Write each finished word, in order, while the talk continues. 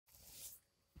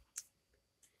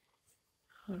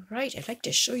All right, I'd like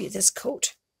to show you this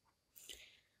coat.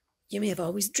 You may have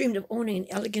always dreamed of owning an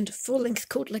elegant full-length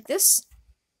coat like this.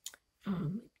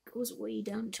 It goes way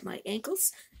down to my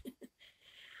ankles.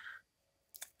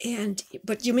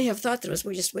 But you may have thought that it was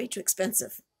just way too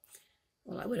expensive.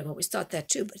 Well, I would have always thought that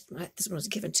too, but this one was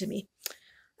given to me.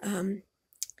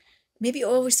 Maybe you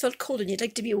always felt cold and you'd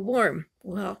like to be warm.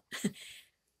 Well,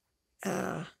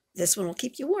 this one will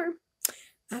keep you warm.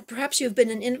 Perhaps you've been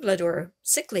an invalid or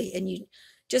sickly and you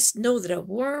just know that a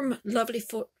warm, lovely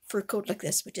fur coat like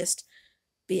this would just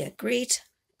be a great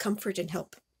comfort and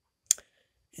help.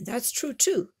 And that's true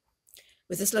too.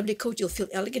 With this lovely coat, you'll feel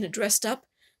elegant and dressed up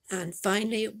and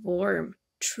finally warm,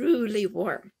 truly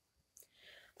warm.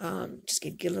 Just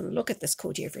give you a little look at this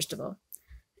coat here, first of all.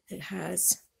 It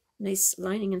has nice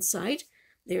lining inside.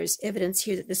 There's evidence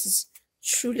here that this is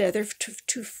true leather,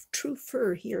 true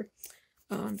fur here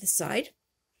on the side.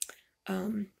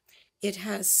 It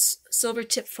has silver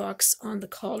tip fox on the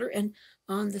collar and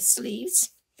on the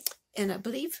sleeves. And I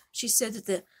believe she said that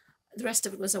the rest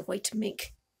of it was a white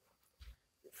mink.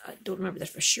 I don't remember that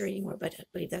for sure anymore, but I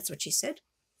believe that's what she said.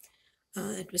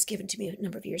 It was given to me a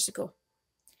number of years ago.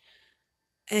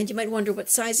 And you might wonder what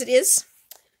size it is.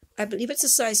 I believe it's a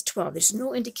size 12. There's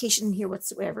no indication here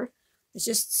whatsoever. There's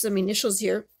just some initials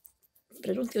here,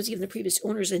 but I don't think it was even the previous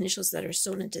owner's initials that are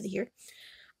sewn into here.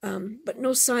 But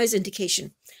no size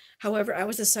indication. However, I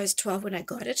was a size 12 when I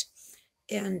got it,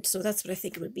 and so that's what I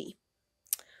think it would be.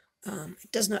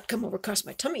 It does not come over across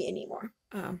my tummy anymore.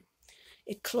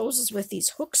 It closes with these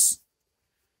hooks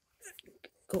that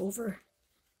go over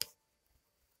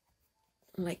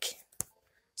like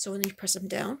so when you press them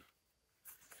down.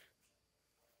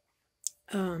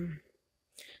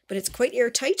 But it's quite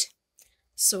airtight,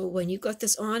 so when you got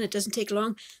this on, it doesn't take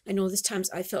long. I know there's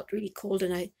times I felt really cold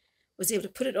and I was able to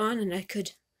put it on and I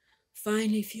could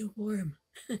finally feel warm.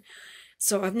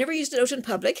 So I've never used it out in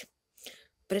public,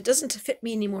 but it doesn't fit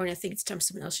me anymore, and I think it's time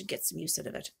someone else should get some use out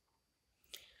of it.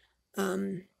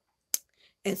 And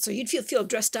so you'd feel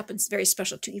dressed up and it's very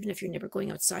special too, even if you're never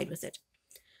going outside with it.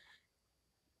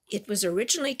 It was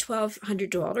originally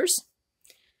 $1,200,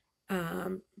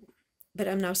 but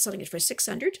I'm now selling it for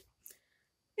 $600,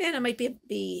 and I might be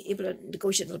able to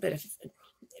negotiate a little bit if it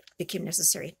became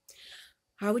necessary.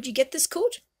 How would you get this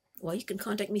coat? Well, you can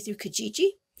contact me through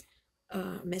Kijiji,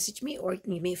 message me, or you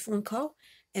can give me a phone call,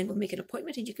 and we'll make an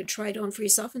appointment, and you can try it on for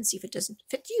yourself and see if it doesn't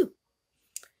fit you.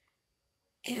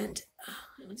 And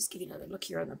I'll just give you another look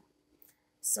here on the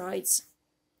sides.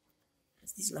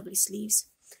 There's these lovely sleeves,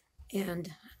 and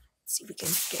let's see if we can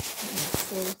get a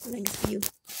full length view.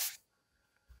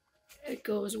 It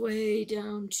goes way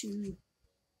down to,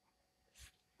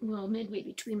 well, midway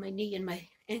between my knee and my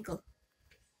ankle.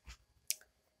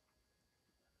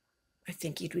 I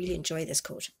think you'd really enjoy this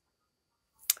coat.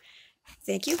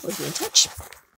 Thank you. We'll be in touch.